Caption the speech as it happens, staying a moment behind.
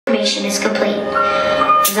mission is complete.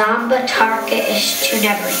 Zamba Tarka ish to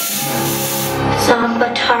Nebri. Zamba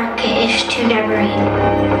Tarka ish to Nebri.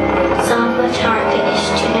 Zamba Tarka ish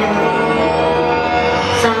to Nebri.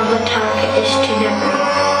 Zamba Tarka ish to Nebri.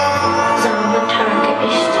 Zamba Tarka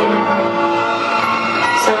ish to Nebri.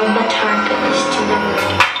 Zamba Tarka ish to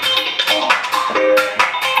Nebri.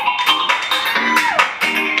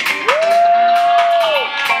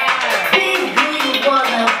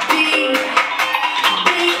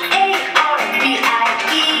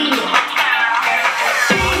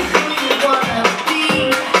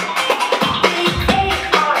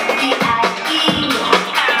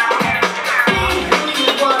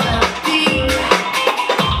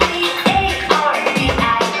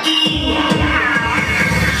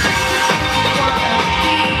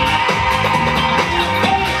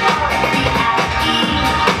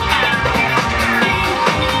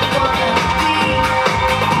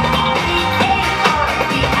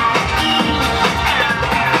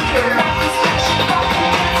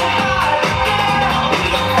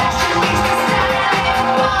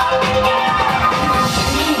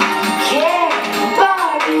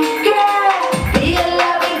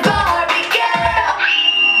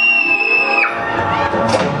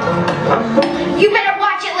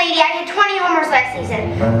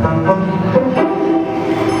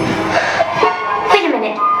 Wait a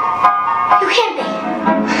minute. You can't be.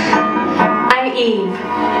 I'm Eve,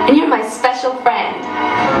 and you're my special friend.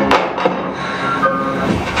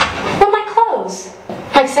 What are my clothes?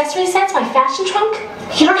 My accessory sets? My fashion trunk?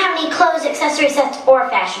 You don't have any clothes, accessory sets, or a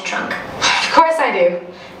fashion trunk. Of course I do.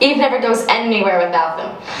 Eve never goes anywhere without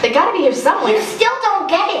them. They gotta be here somewhere. You still don't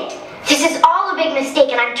get it. This is all a big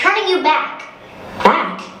mistake, and I'm turning you back.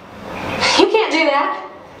 Back? You can't do that.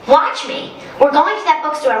 Watch me. We're going to that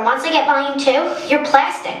bookstore, and once I get volume 2, you're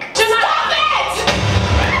plastic. Stop it!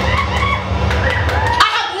 I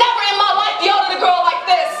have never in my life yelled at a girl like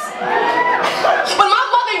this. When my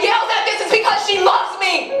mother yells at this, it's because she loves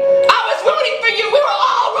me. I was rooting for you. We were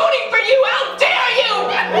all rooting for you. How dare you?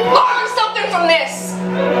 Learn something from this.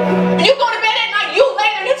 When you go to bed at night, you lay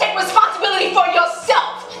there and you take responsibility for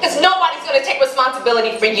yourself. Because nobody's going to take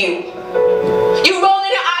responsibility for you. You roll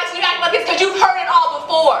in your eyes and you act like this because you've heard it all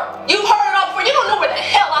before. You've heard it all before. You don't know where the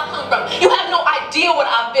hell I come from. You have no idea what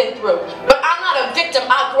I've been through. But I'm not a victim.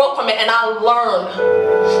 I grow from it and I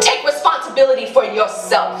learn. Take responsibility for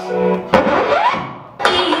yourself.